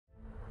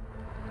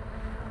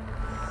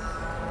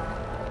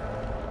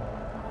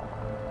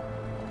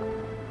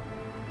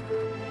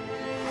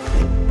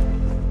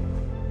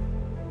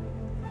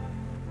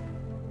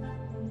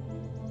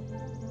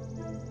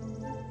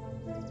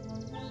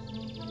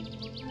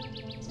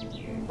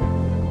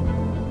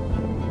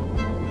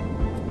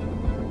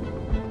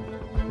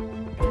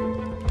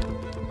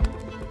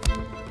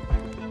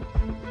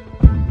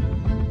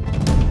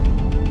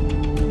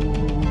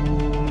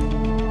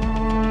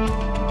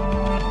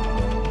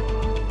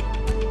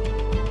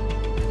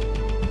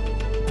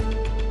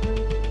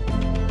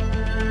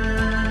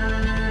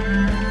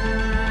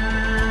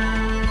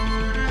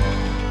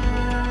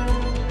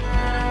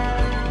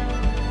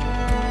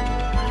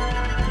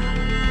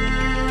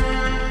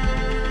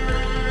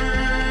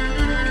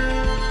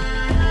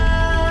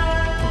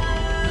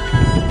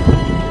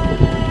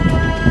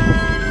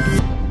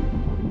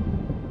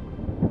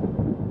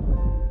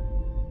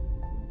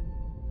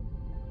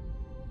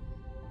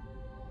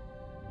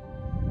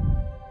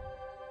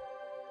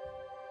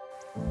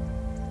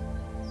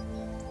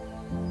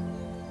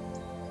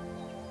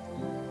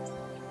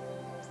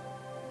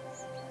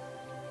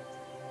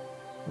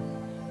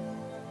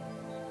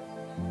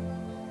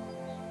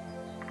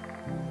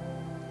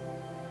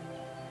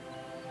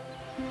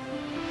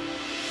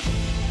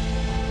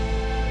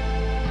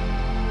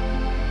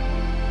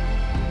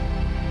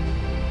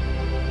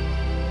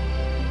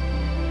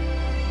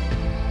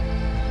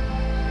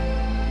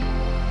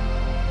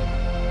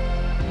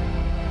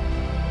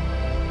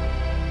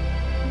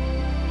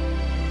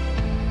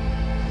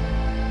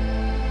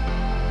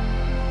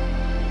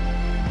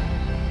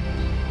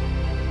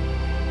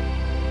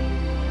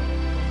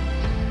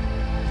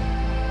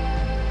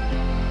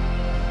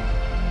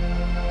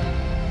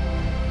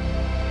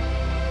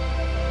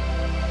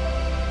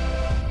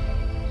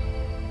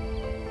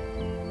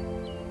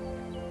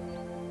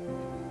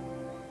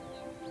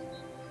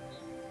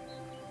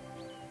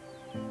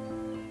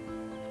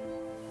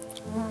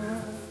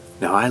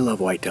Now, I love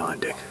whitetail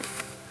hunting.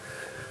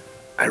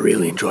 I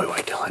really enjoy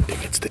whitetail hunting.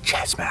 It's the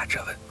chess match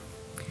of it.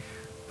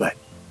 But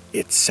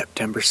it's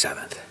September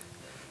 7th,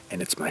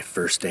 and it's my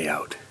first day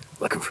out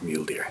looking for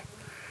mule deer.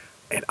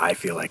 And I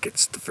feel like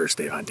it's the first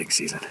day of hunting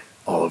season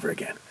all over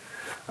again.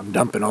 I'm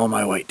dumping all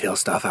my whitetail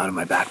stuff out of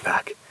my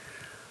backpack,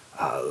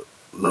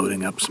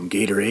 loading up some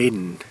Gatorade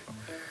and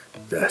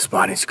the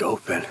spotting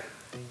scope, and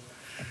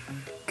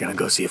gonna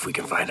go see if we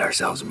can find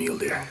ourselves a mule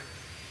deer.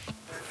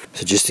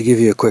 So just to give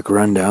you a quick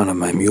rundown of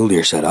my mule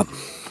deer setup,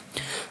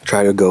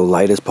 try to go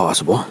light as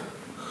possible.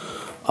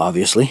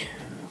 Obviously,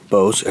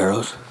 bows,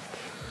 arrows,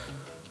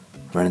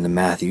 running the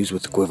Matthews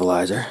with the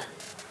equivalizer.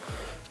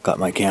 Got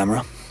my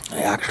camera.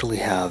 I actually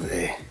have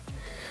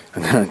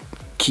I'm gonna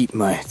keep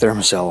my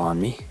thermocell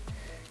on me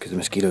because the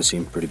mosquitoes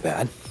seem pretty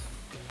bad.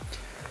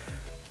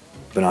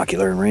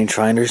 Binocular and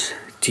rangefinders,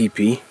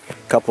 TP,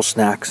 couple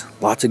snacks,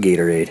 lots of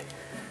Gatorade,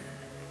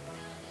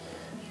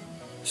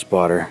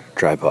 spotter,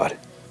 tripod.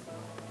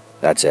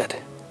 That's it.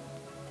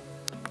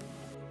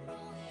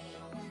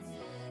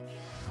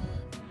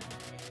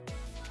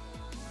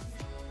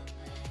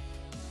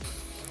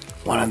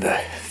 One of the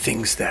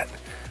things that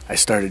I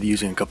started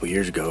using a couple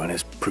years ago and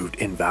has proved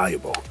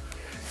invaluable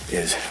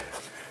is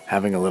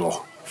having a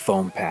little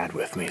foam pad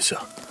with me. So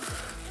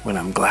when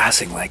I'm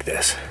glassing like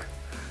this,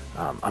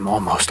 I'm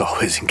almost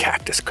always in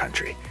cactus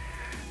country.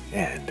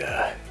 And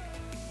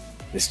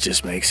this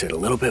just makes it a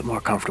little bit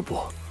more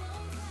comfortable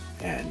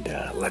and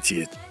lets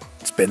you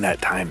spend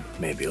that time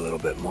maybe a little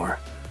bit more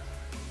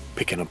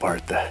picking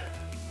apart the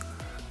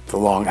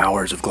long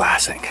hours of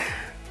glassing.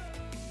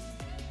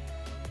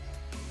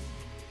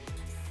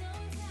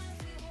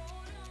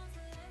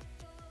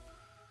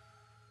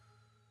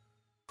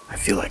 I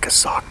feel like a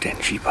socked-in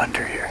sheep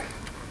hunter here.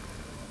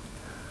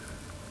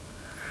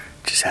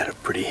 Just had a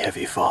pretty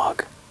heavy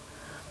fog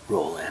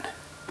roll in,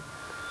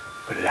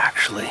 but it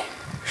actually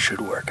should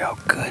work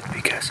out good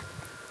because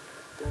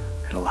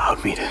it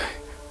allowed me to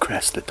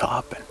crest the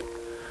top and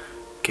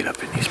get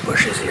up in these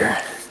bushes here.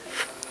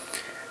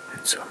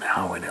 And so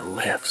now when it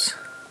lifts,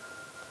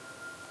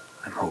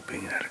 I'm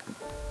hoping that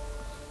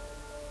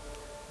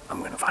I'm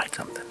going to find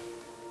something.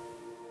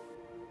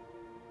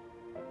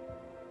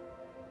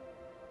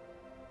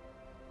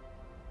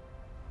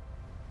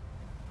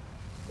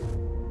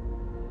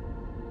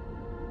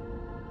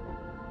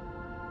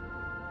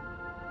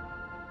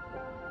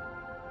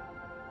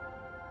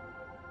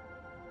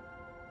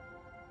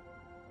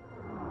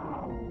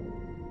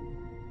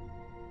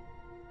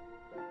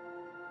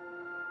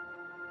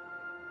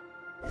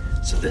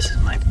 So this is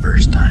my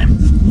first time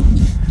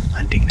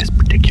hunting this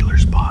particular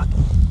spot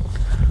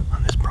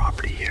on this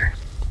property here.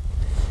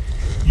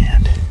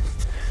 And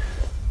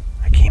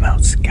I came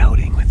out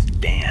scouting with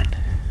Dan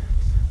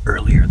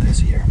earlier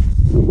this year.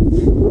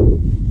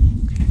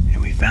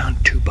 And we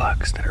found two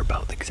bucks that are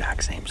about the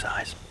exact same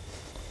size.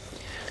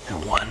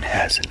 And one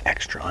has an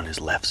extra on his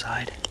left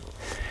side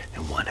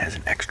and one has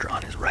an extra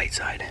on his right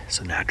side.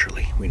 So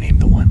naturally we named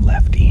the one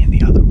Lefty and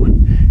the other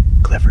one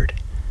Clifford.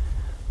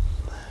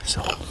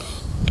 So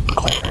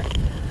Clifford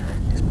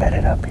is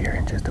bedded up here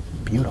in just a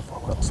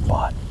beautiful little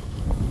spot,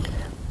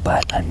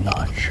 but I'm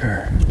not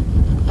sure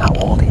how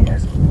old he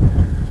is.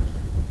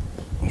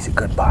 He's a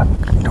good buck,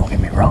 don't get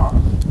me wrong.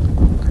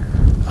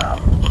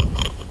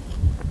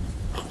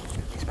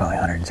 He's probably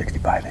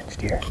 165-inch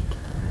deer,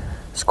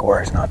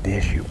 Score is not the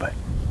issue, but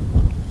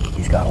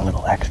he's got a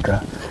little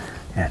extra.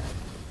 And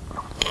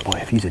boy,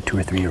 if he's a 2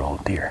 or 3 year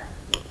old deer,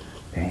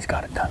 then he's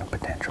got a ton of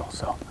potential.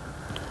 So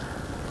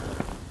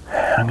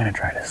I'm gonna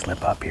try to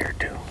slip up here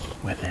to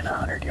within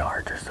 100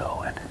 yards or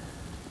so and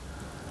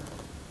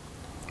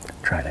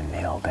try to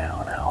nail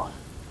down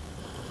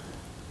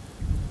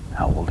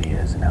how old he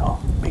is and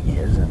how big he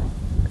is, and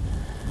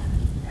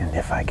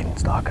if I can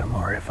stalk him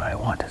or if I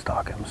want to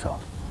stalk him. So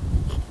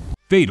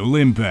Fatal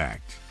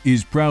Impact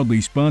is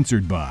proudly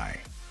sponsored by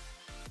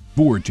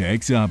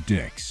Vortex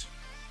Optics,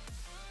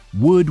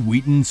 Wood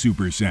Wheaton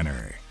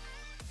Supercenter,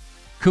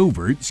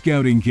 Covert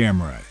Scouting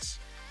Cameras,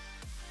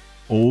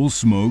 Old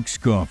Smokes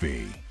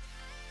Coffee,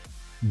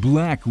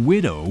 Black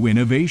Widow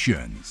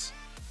Innovations,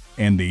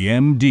 and the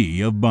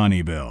MD of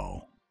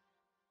Bonneville.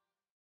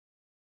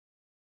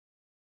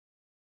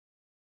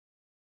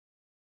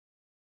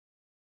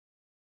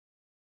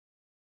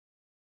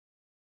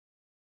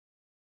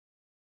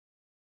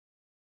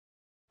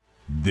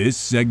 This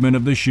segment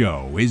of the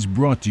show is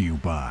brought to you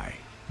by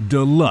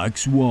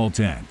Deluxe Wall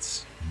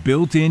Tents,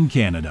 built in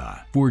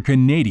Canada for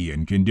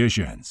Canadian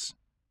conditions.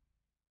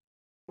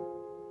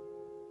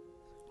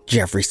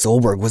 Jeffrey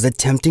Solberg was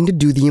attempting to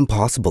do the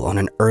impossible on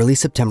an early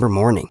September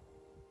morning.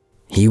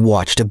 He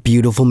watched a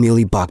beautiful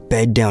muley buck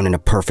bed down in a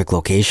perfect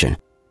location.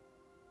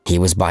 He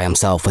was by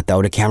himself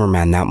without a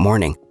cameraman that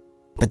morning,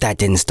 but that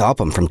didn't stop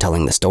him from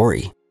telling the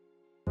story.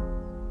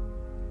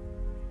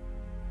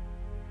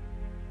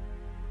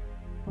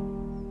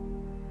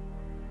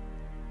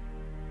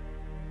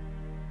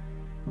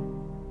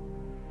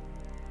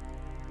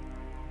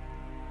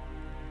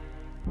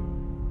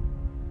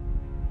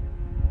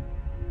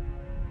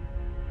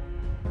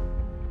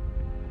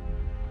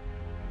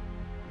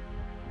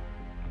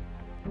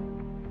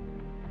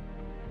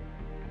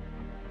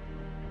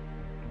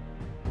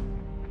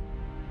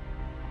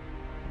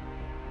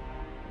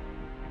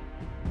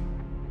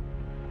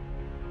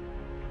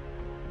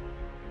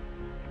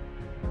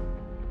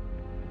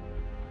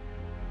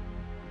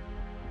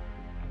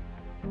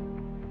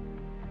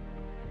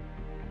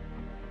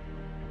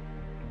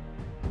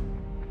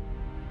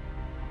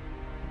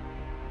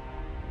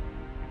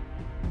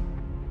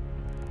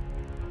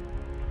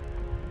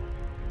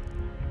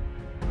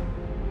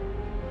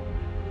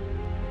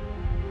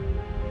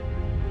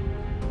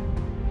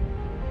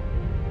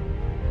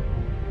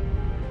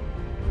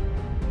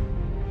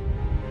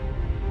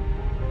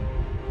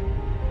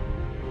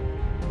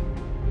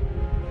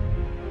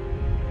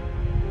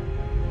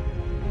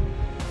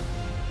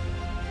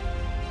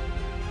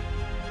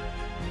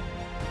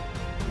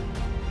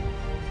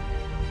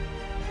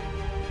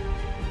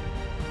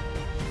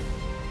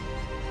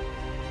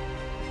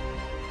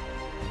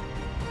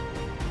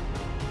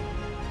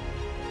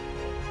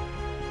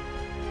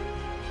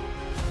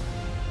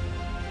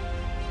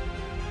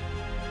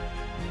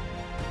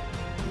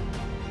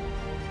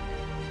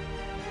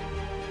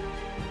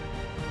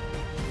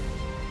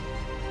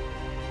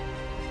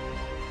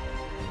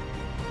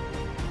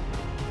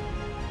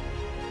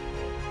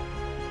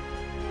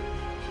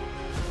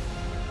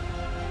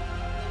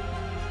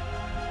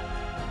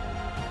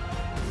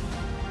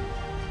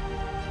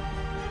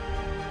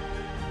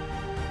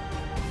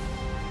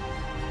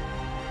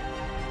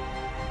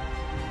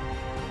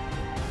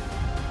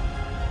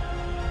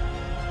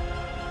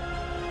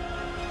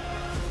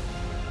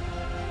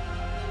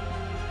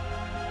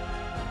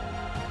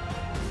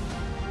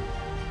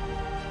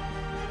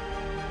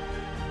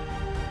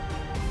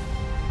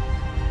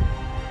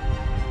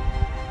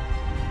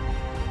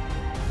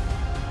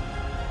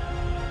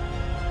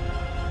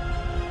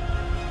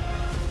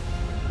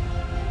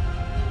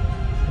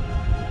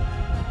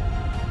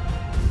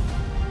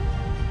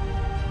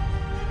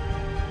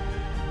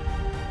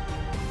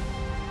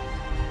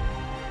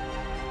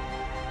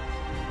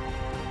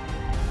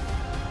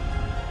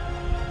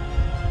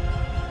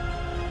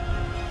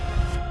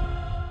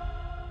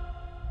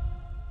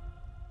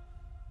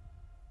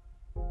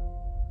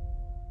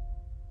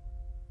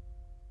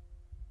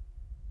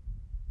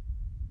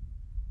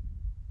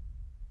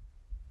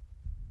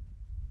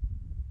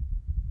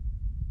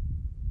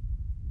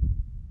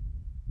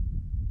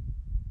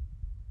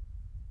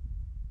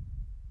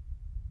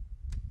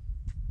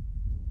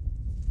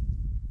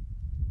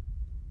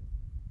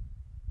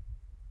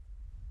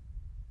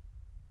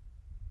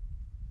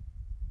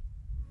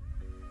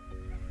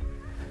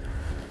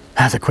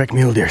 That's a quick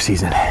mule deer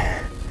season.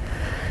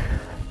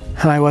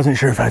 I wasn't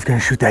sure if I was going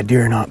to shoot that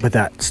deer or not, but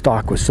that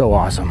stalk was so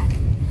awesome.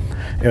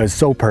 It was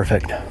so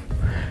perfect.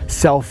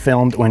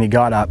 Self-filmed when he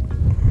got up.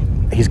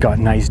 He's got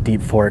nice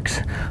deep forks,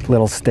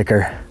 little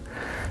sticker,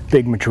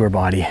 big mature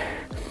body.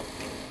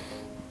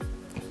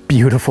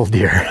 Beautiful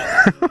deer.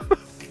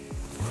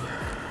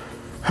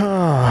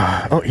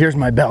 Oh, here's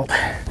my belt.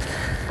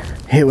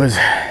 It was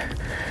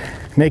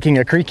making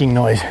a creaking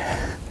noise,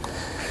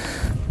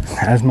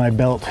 as my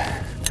belt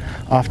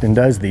often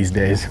does these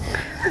days.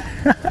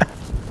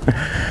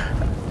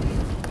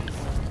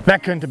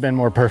 That couldn't have been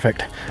more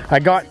perfect. I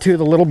got to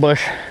the little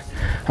bush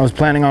I was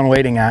planning on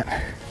waiting at,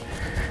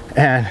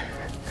 and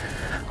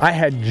I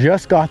had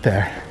just got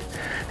there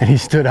and he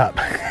stood up.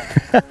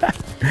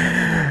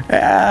 Yeah,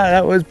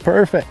 that was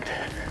perfect.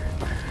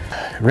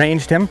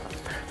 Ranged him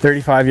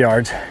 35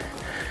 yards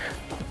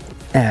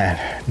and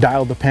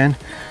dialed the pin,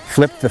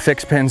 flipped the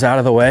fixed pins out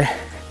of the way.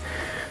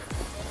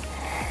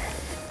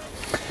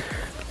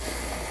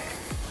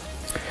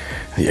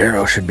 The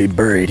arrow should be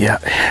buried. Yeah,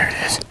 there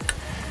it is.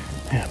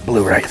 Yeah, it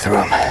blew right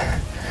through him.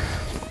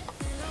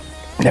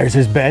 There's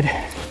his bed.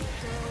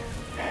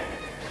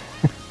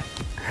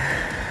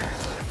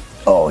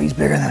 Oh, he's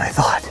bigger than I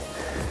thought.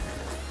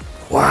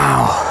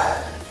 Wow.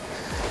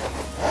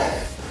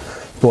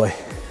 Boy,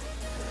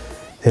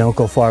 they don't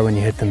go far when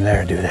you hit them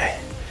there, do they?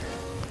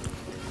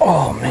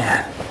 Oh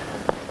man.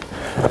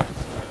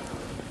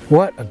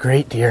 What a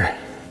great deer.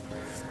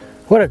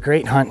 What a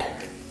great hunt.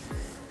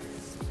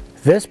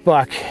 This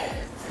buck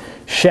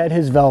shed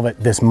his velvet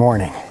this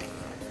morning.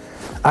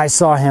 I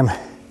saw him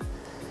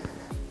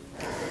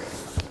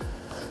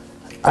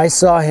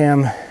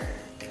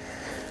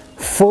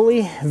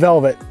fully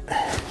velvet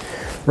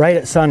right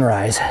at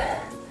sunrise.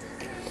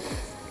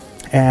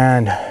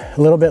 And a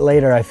little bit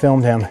later I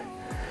filmed him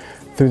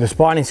through the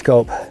spotting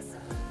scope,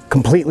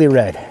 completely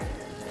red.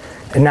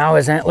 And now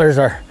his antlers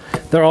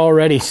they're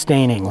already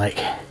staining, like,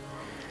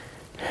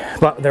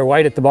 but they're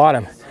white at the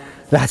bottom.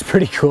 That's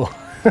pretty cool.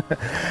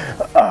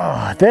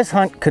 Oh, this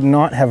hunt could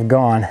not have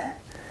gone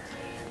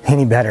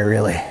any better,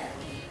 really.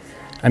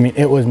 I mean,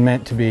 it was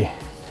meant to be.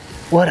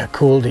 What a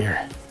cool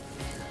deer.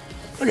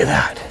 Look at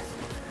that.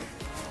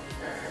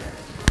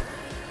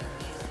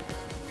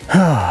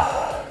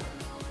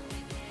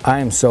 I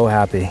am so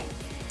happy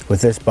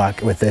with this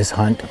buck, with this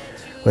hunt,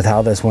 with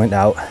how this went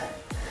down.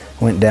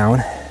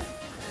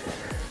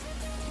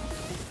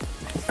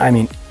 I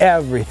mean,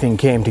 everything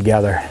came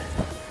together.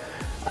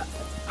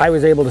 I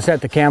was able to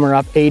set the camera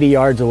up 80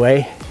 yards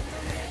away,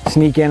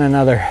 sneak in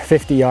another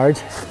 50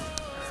 yards.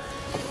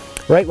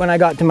 Right when I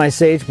got to my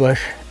sage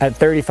bush at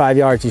 35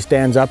 yards, he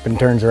stands up and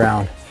turns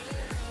around.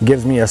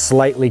 Gives me a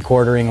slightly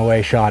quartering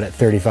away shot at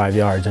 35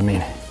 yards. I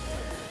mean,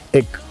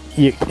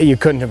 you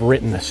couldn't have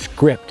written the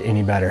script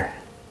any better.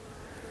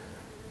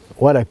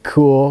 What a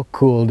cool,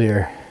 cool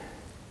deer.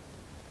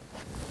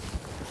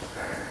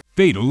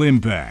 Fatal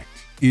Impact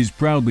is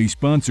proudly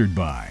sponsored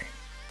by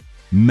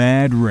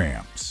Mad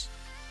Ramps,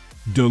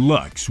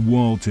 Deluxe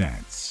Wall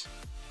Tents,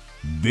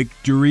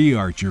 Victory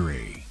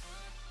Archery,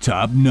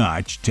 Top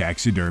Notch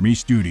Taxidermy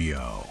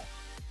Studio,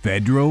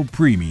 Federal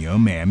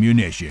Premium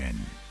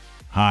Ammunition,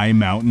 High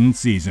Mountain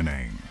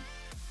Seasoning,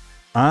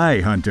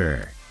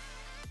 iHunter,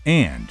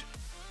 and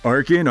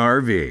Arkin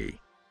RV.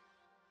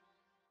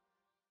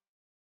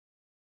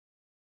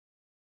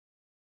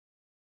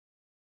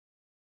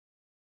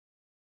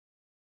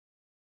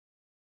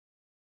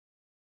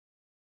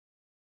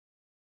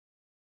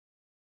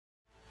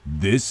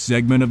 This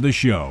segment of the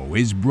show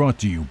is brought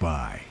to you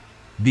by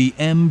the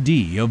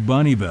MD of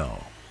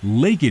Bonnieville.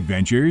 Lake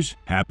adventures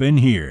happen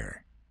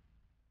here.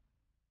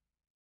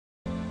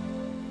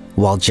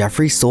 While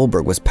Jeffrey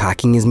Solberg was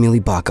packing his muley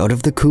buck out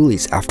of the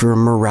coulees after a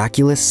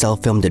miraculous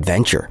self-filmed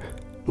adventure,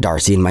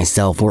 Darcy and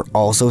myself were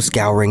also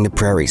scouring the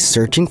prairies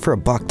searching for a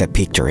buck that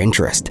piqued her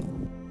interest.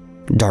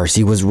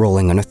 Darcy was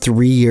rolling on a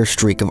 3-year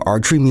streak of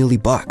archery muley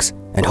bucks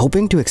and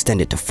hoping to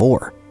extend it to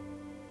 4.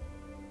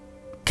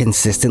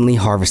 Consistently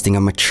harvesting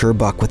a mature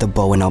buck with a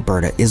bow in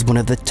Alberta is one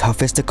of the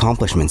toughest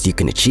accomplishments you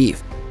can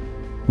achieve.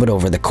 But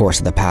over the course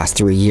of the past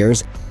 3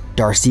 years,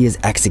 Darcy has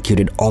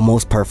executed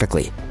almost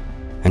perfectly,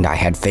 and I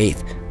had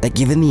faith that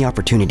given the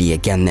opportunity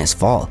again this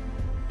fall,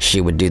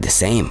 she would do the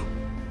same.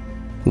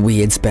 We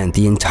had spent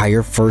the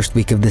entire first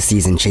week of the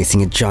season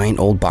chasing a giant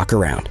old buck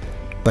around,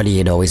 but he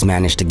had always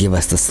managed to give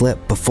us the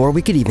slip before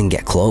we could even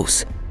get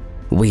close.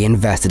 We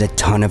invested a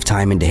ton of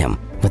time into him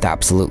with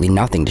absolutely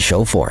nothing to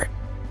show for it.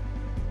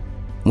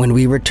 When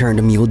we returned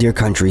to mule deer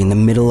country in the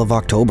middle of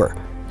October,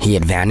 he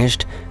had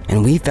vanished,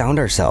 and we found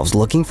ourselves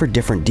looking for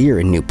different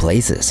deer in new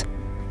places.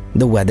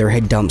 The weather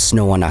had dumped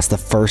snow on us the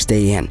first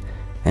day in,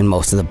 and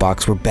most of the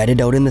bucks were bedded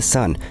out in the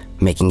sun,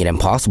 making it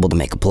impossible to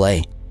make a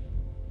play.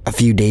 A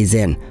few days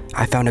in,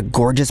 I found a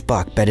gorgeous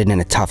buck bedded in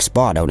a tough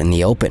spot out in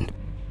the open.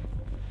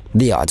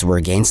 The odds were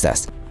against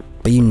us,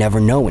 but you never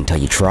know until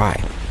you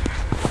try.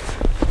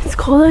 It's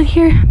cold out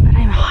here, but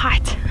I'm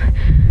hot.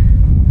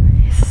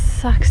 It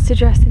sucks to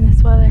dress in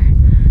this weather.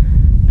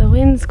 The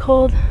wind's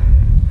cold,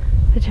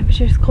 the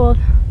temperature's cold,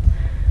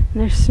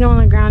 and there's snow on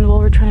the ground while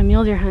we're trying to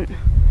mule deer hunt,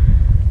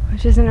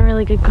 which isn't a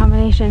really good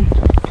combination.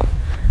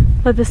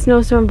 But the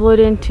snowstorm blew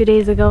in 2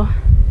 days ago,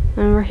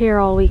 and we're here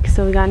all week,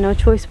 so we got no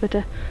choice but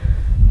to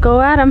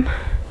go at them.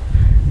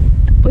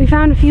 We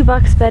found a few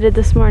bucks bedded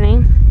this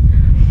morning.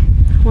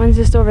 One's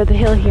just over the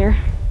hill here.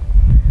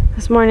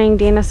 This morning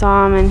Dana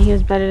saw him and he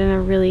was bedded in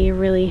a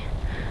really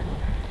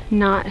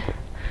not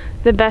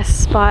the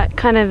best spot,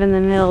 kind of in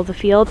the middle of the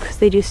field, because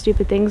they do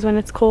stupid things when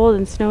it's cold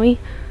and snowy.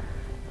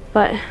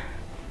 But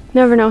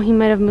never know, he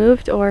might have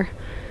moved, or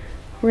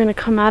we're gonna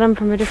come at him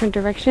from a different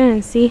direction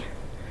and see.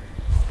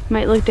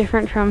 Might look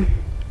different from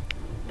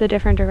the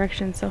different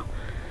direction, so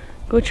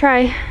go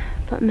try.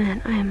 But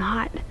man, I am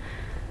hot.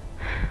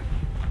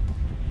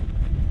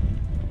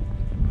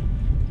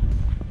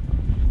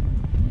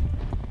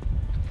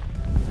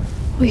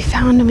 We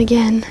found him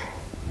again.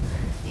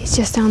 He's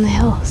just down the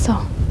hill,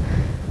 so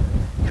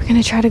we're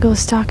gonna try to go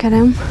stalk at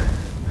him.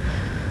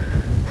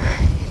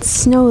 It's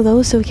snow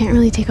though, so we can't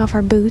really take off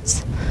our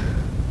boots.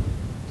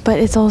 But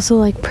it's also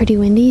like pretty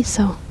windy,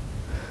 so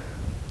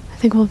I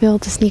think we'll be able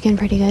to sneak in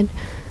pretty good.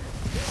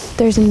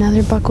 There's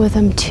another buck with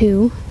him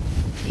too.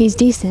 He's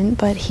decent,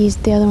 but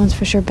the other one's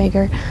for sure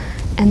bigger.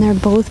 And they're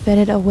both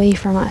bedded away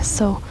from us,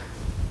 so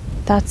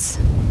that's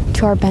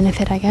to our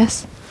benefit, I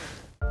guess.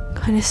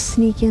 Kind of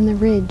sneak in the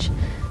ridge,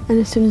 and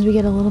as soon as we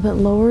get a little bit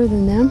lower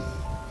than them,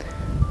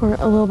 or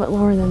a little bit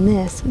lower than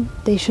this,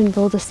 they shouldn't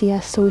be able to see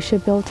us, so we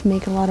should be able to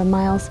make a lot of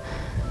miles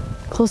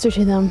closer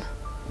to them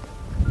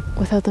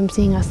without them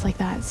seeing us like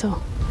that. So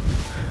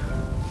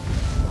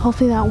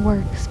hopefully that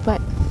works,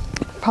 but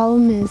the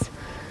problem is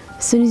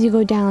as soon as you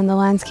go down, the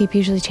landscape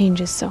usually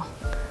changes, so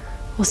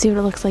we'll see what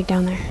it looks like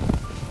down there.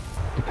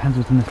 Depends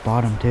what's in this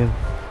bottom too.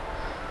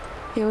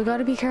 Yeah, we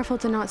gotta be careful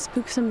to not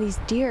spook some of these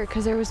deer,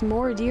 because there was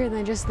more deer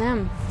than just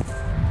them.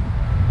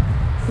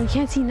 You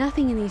can't see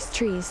nothing in these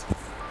trees.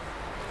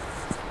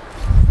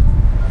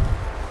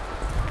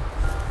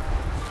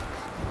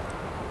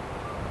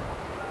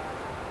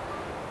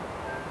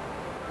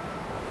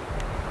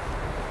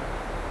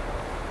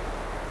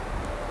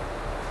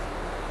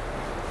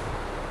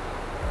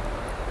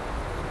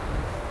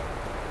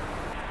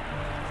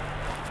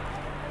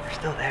 They're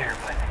still there,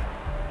 but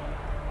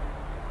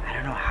I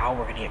don't know how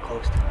we're gonna get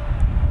close to them.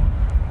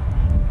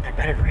 I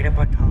bet it right up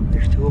on top.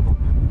 There's two of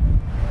them.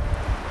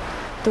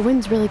 The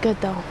wind's really good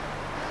though.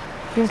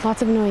 There's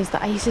lots of noise.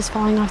 The ice is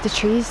falling off the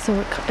trees,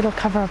 so it'll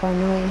cover up our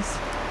noise.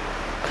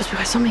 Because we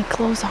got so many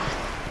clothes on.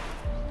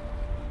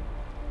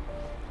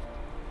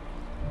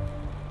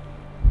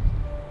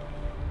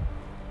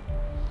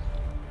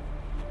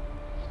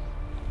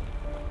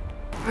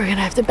 We're gonna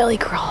have to belly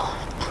crawl.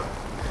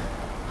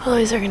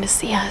 Otherwise they're gonna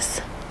see us.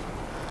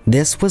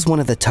 This was one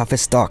of the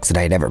toughest stalks that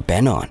I had ever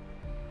been on.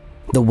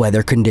 The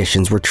weather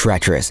conditions were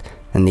treacherous,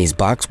 and these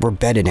bucks were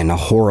bedded in a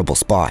horrible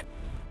spot.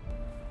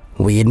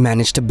 We had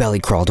managed to belly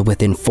crawl to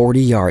within 40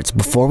 yards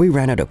before we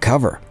ran out of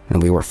cover,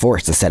 and we were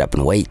forced to set up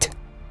and wait.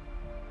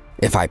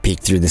 If I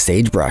peeked through the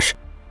sagebrush,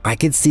 I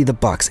could see the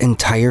buck's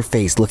entire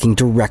face looking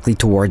directly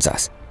towards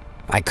us.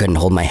 I couldn't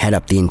hold my head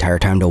up the entire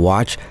time to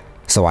watch,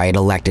 so I had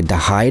elected to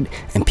hide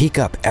and peek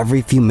up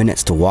every few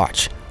minutes to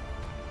watch.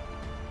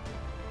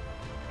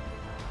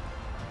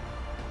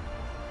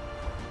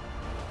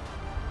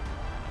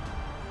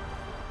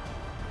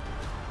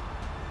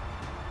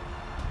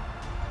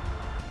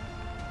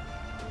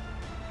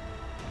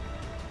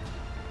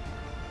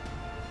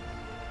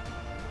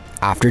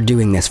 After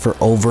doing this for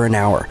over an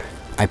hour,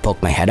 I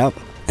poked my head up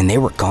and they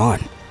were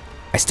gone.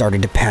 I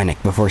started to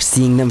panic before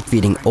seeing them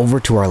feeding over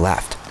to our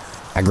left.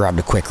 I grabbed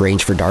a quick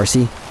range for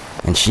Darcy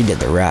and she did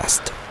the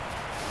rest.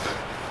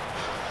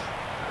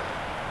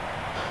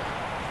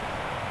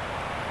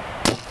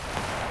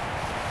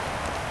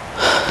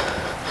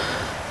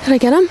 Did I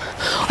get him?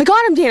 I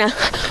got him, Dana.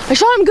 I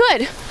shot him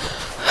good.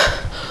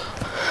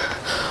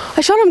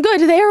 I shot him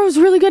good. The arrow was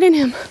really good in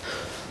him.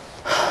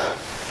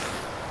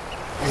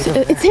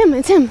 It's him.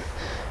 It's him.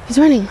 He's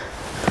running.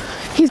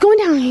 He's going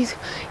down.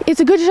 It's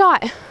a good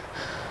shot.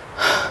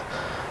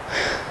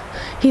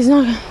 He's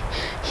not.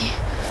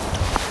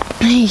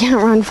 He can't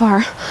run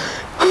far.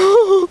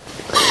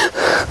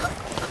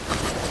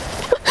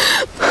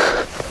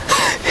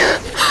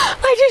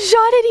 I just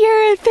shot it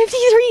here at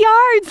 53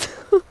 yards.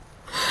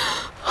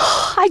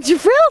 I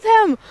drilled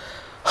him.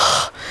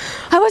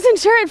 I wasn't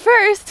sure at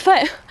first,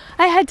 but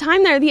I had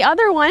time there. The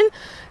other one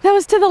that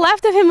was to the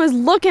left of him was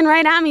looking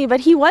right at me, but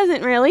he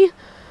wasn't really.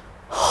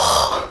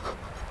 Dana,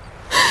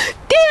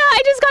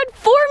 I just got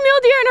 4 mule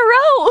deer in a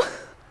row.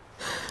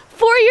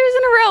 4 years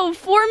in a row,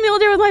 4 mule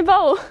deer with my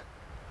bow.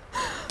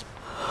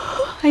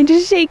 I'm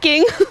just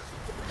shaking.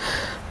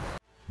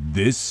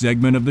 This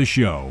segment of the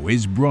show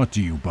is brought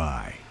to you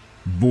by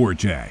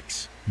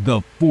Vortex, the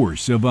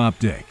force of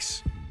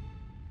optics.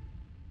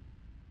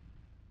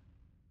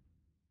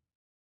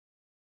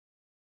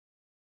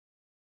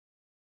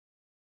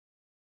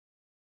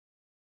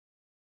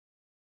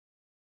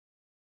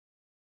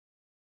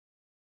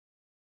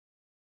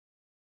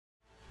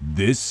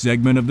 This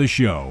segment of the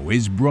show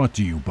is brought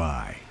to you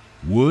by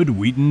Wood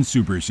Wheaton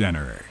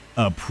Supercenter,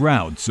 a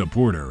proud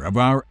supporter of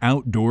our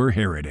outdoor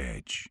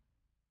heritage.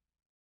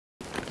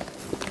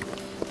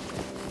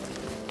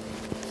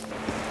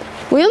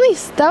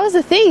 That was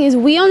the thing, is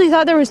we only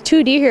thought there was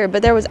 2 deer here,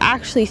 but there was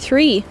actually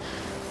 3.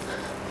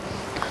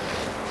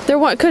 There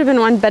could have been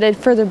one bedded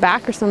further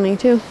back or something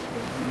too.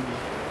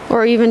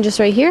 Or even just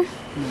right here.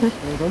 There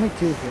was only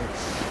 2 here.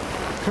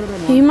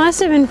 He must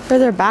have been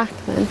further back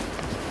then.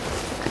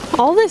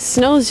 All this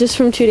snow is just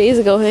from 2 days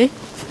ago, hey?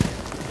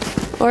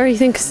 Or he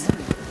thinks,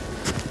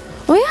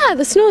 oh yeah,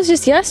 the snow was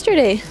just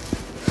yesterday.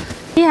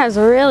 He has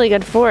really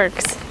good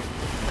forks.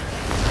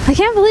 I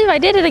can't believe I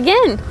did it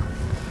again.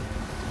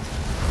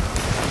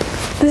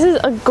 This is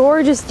a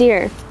gorgeous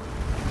deer.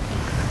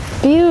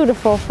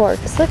 Beautiful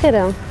forks, look at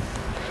him.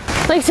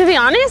 Like, to be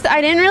honest, I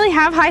didn't really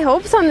have high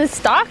hopes on this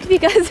stalk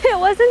because it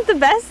wasn't the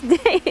best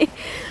day.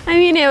 I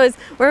mean, we're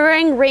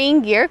wearing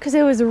rain gear because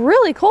it was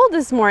really cold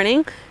this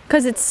morning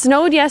because it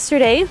snowed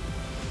yesterday.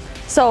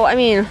 So, I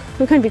mean,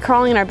 we couldn't be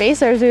crawling in our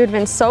base layers. We would have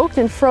been soaked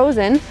and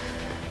frozen.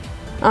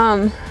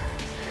 And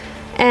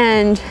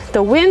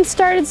the wind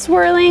started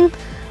swirling.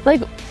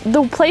 Like,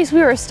 the place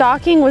we were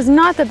stalking was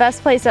not the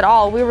best place at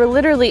all. We were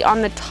literally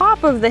on the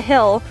top of the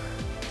hill,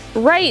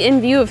 right in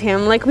view of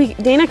him. Like,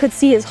 Dana could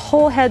see his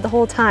whole head the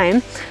whole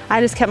time. I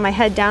just kept my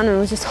head down and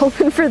was just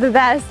hoping for the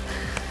best.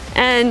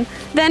 And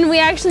then we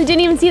actually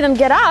didn't even see them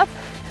get up.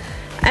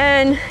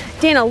 And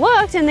Dana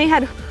looked and they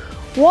had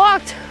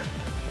walked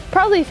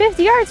probably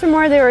 50 yards from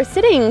where they were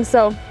sitting.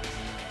 So,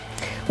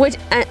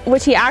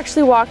 which he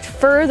actually walked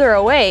further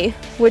away,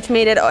 which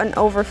made it an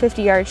over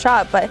 50-yard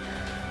shot, but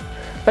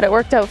it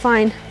worked out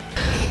fine.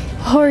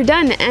 Oh, we're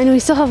done and we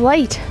still have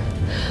light.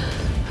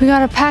 We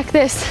gotta pack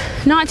this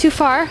not too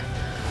far,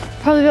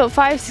 probably about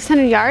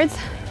 500-600 yards,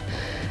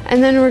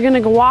 and then we're gonna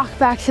go walk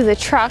back to the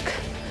truck,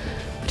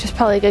 which is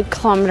probably a good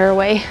kilometer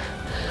away,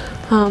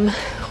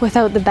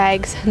 without the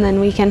bags, and then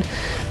we can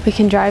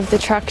drive the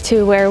truck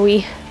to where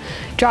we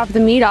drop the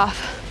meat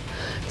off.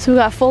 So we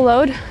got full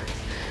load.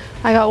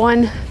 I got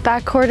one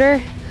back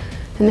quarter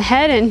in the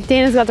head, and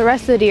Dana's got the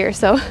rest of the deer,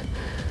 so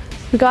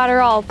we got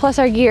her all, plus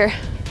our gear.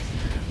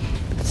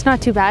 It's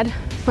not too bad.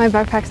 My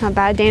backpack's not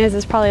bad. Dana's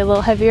is probably a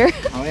little heavier.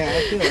 Oh yeah,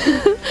 I feel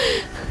it.